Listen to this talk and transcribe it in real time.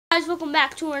Guys, welcome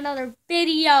back to another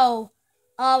video.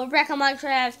 We're back on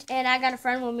Minecraft, and I got a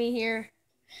friend with me here.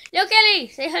 Yo, Kelly,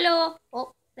 say hello.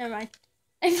 Oh, never mind.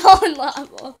 I fell in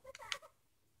lava.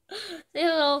 Say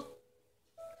hello.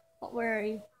 Oh, where are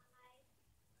you?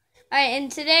 Alright,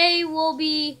 and today we'll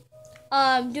be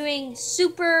doing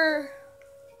super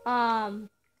what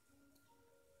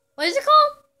is it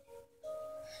called?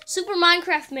 Super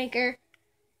Minecraft Maker.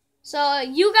 So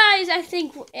you guys, I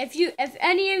think if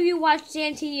any of you watch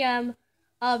DanTDM,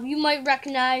 you might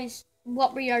recognize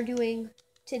what we are doing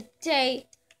today.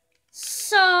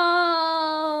 So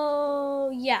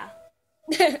yeah.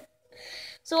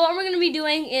 So what we're gonna be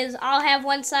doing is I'll have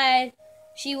one side,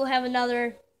 she will have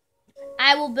another.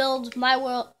 I will build my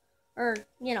world, or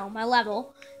my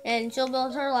level, and she'll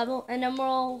build her level, and then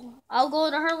I'll go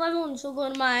to her level and she'll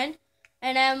go to mine,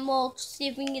 and then we'll see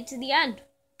if we can get to the end.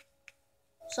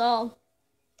 So,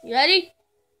 you ready?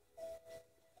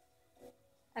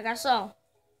 I guess so.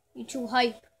 You too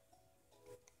hype.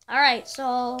 Alright,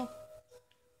 so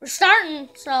we're starting,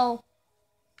 so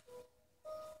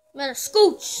I'm gonna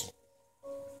scooch.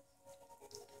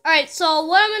 Alright, so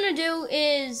what I'm gonna do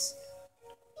is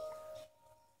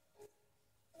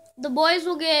the boys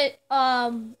will get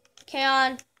Kaon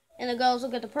and the girls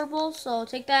will get the purple, so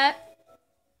take that.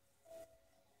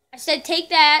 I said take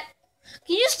that.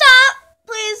 Can you stop,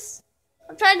 please?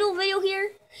 I'm trying to do a video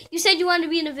here. You said you wanted to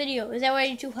be in a video. Is that why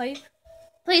you're too hype?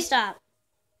 Please stop.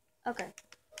 Okay.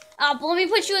 But let me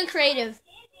put you in creative.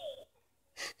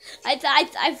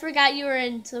 I forgot you were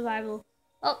in survival.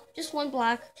 Oh, just one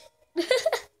block.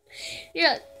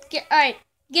 Yeah. Alright.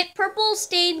 Get purple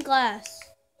stained glass.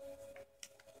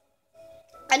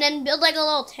 And then build like a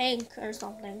little tank or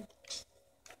something.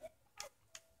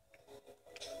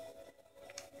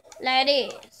 Like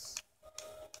this.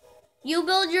 You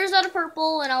build yours out of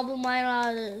purple and I'll build mine out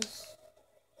of this.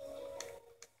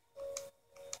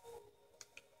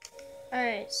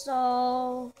 Alright,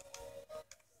 so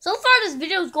far this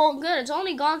video is going good. It's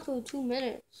only gone for 2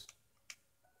 minutes.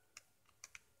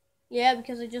 Yeah,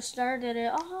 because I just started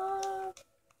it. Oh.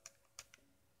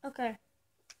 Okay.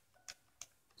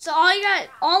 So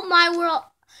all my world,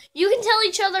 you can tell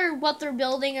each other what they're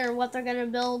building or what they're gonna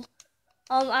build.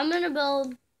 I'm gonna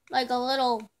build like a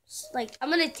little, I'm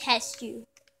gonna test you.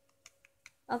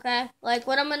 Okay? Like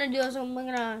what I'm gonna do is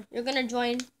you're gonna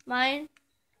join mine.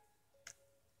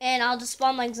 And I'll just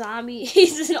spawn like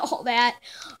zombies and all that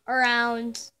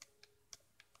around.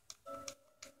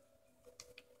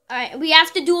 Alright, we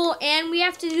have to do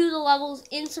the levels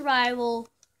in survival.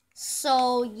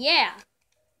 So yeah.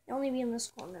 Only be in this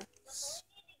corner.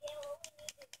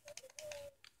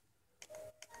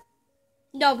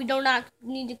 No, we do not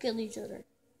need to kill each other.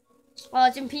 Oh,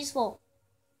 it's in peaceful.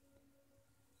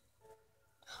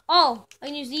 Oh, I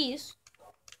can use these.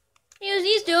 Use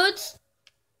these dudes.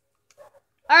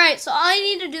 Alright, so all I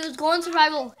need to do is go in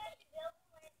survival.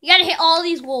 You gotta hit all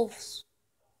these wolves.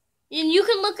 And you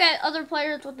can look at other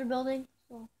players what they're building.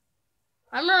 So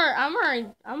I'm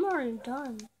already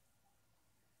done.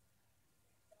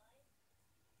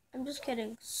 I'm just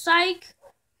kidding. Psych.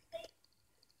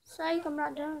 Psych, I'm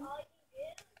not done.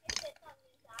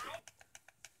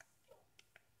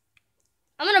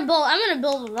 I'm gonna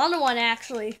build another one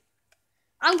actually.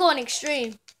 I'm going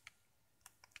extreme.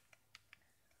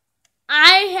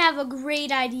 I have a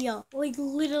great idea. Like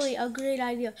literally a great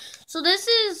idea. So this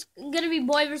is gonna be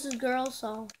boy versus girl,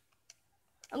 so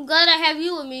I'm glad I have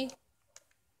you with me.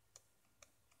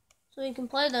 So we can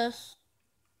play this.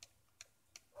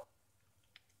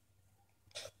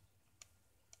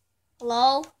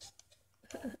 Hello?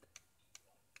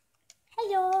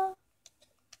 Hello.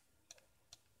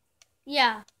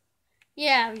 Yeah.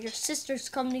 Yeah, your sister's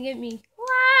coming to get me.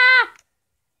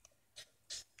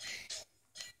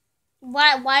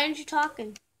 Why aren't you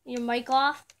talking? Your mic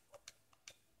off?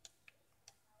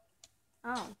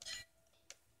 Oh.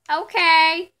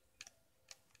 Okay.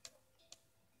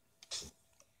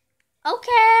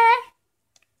 Okay.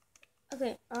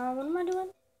 Okay, what am I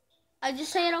doing? I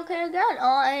just saying okay again.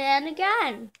 Oh, and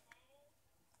again.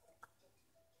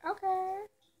 Okay.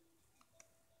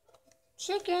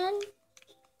 Chicken.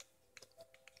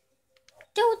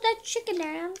 Do the chicken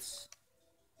dance.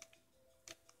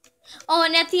 Oh,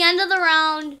 and at the end of the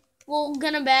round, we're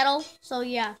gonna battle. So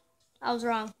yeah, I was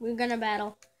wrong. We're gonna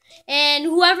battle, and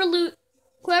whoever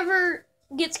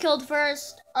gets killed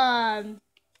first, the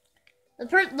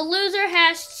loser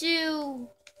has to,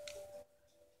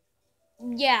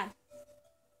 yeah.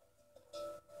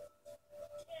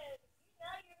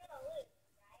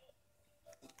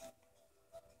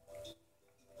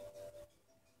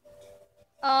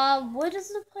 What does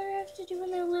the player have to do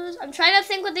when they lose? I'm trying to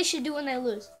think what they should do when they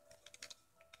lose.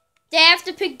 They have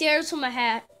to pick theirs from a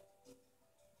hat.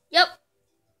 Yep.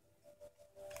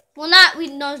 Well, not,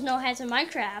 there's no hats in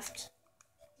Minecraft.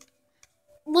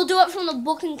 We'll do it from the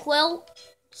book and quill.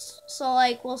 So,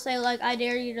 like, we'll say, like, I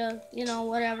dare you to, you know,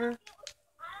 whatever.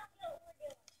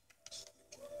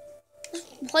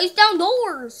 Just place down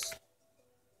doors.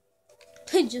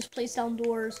 Just place down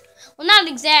doors. Well, not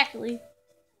exactly.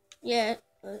 Yeah,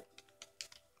 but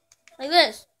like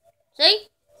this. See?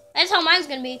 That's how mine's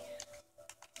gonna be.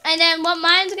 And then what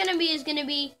mine's gonna be is gonna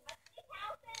be,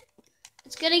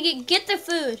 it's gonna get the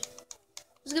food.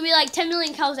 There's gonna be like 10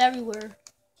 million cows everywhere.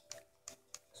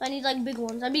 So I need like big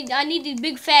ones. I need these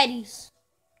big fatties.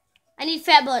 I need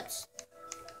fat butts.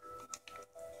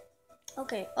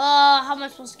 Okay. How am I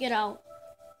supposed to get out?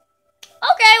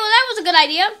 Okay, well that was a good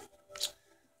idea.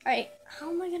 Alright,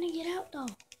 how am I gonna get out though?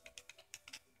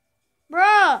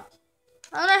 Bruh!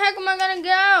 How the heck am I gonna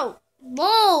get out?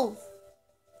 Move!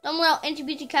 Dumb little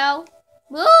NTBT cow.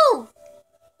 Move!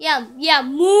 Yeah,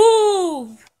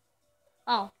 move!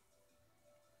 Oh.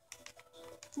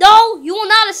 No, you will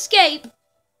not escape.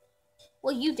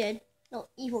 Well, you did. No,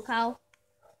 evil cow.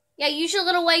 Yeah, use your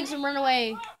little legs and run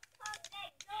away.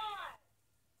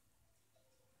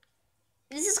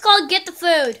 This is called get the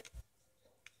food.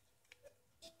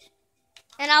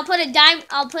 And I'll put a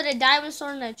diamond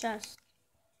sword in the chest.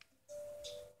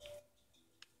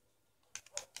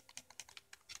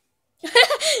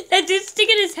 That dude's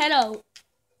sticking his head out.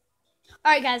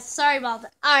 Alright guys, sorry about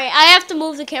that. Alright, I have to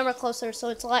move the camera closer so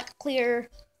it's a lot clearer.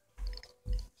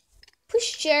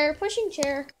 Pushing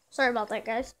chair. Sorry about that,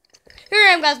 guys. Here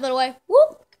I am, guys, by the way.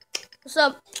 Whoop. What's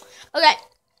up? Okay.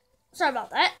 Sorry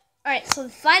about that. Alright, so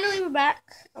finally we're back.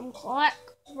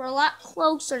 We're a lot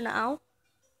closer now.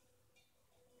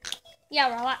 Yeah,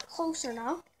 we're a lot closer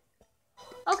now.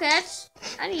 Okay,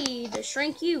 I need to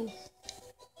shrink you.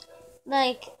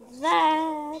 Like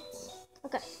that.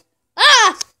 Okay.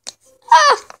 Ah!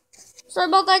 Ah! Sorry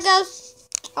about that, guys.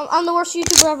 I'm the worst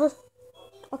YouTuber ever.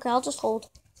 Okay, I'll just hold.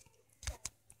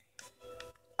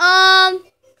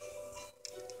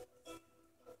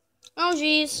 Oh,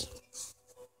 jeez.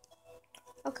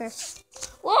 Okay.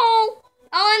 Well,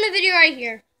 I'll end the video right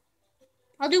here.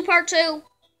 I'll do part 2.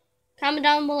 Comment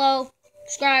down below.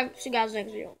 Subscribe. See you guys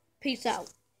next video. Peace out.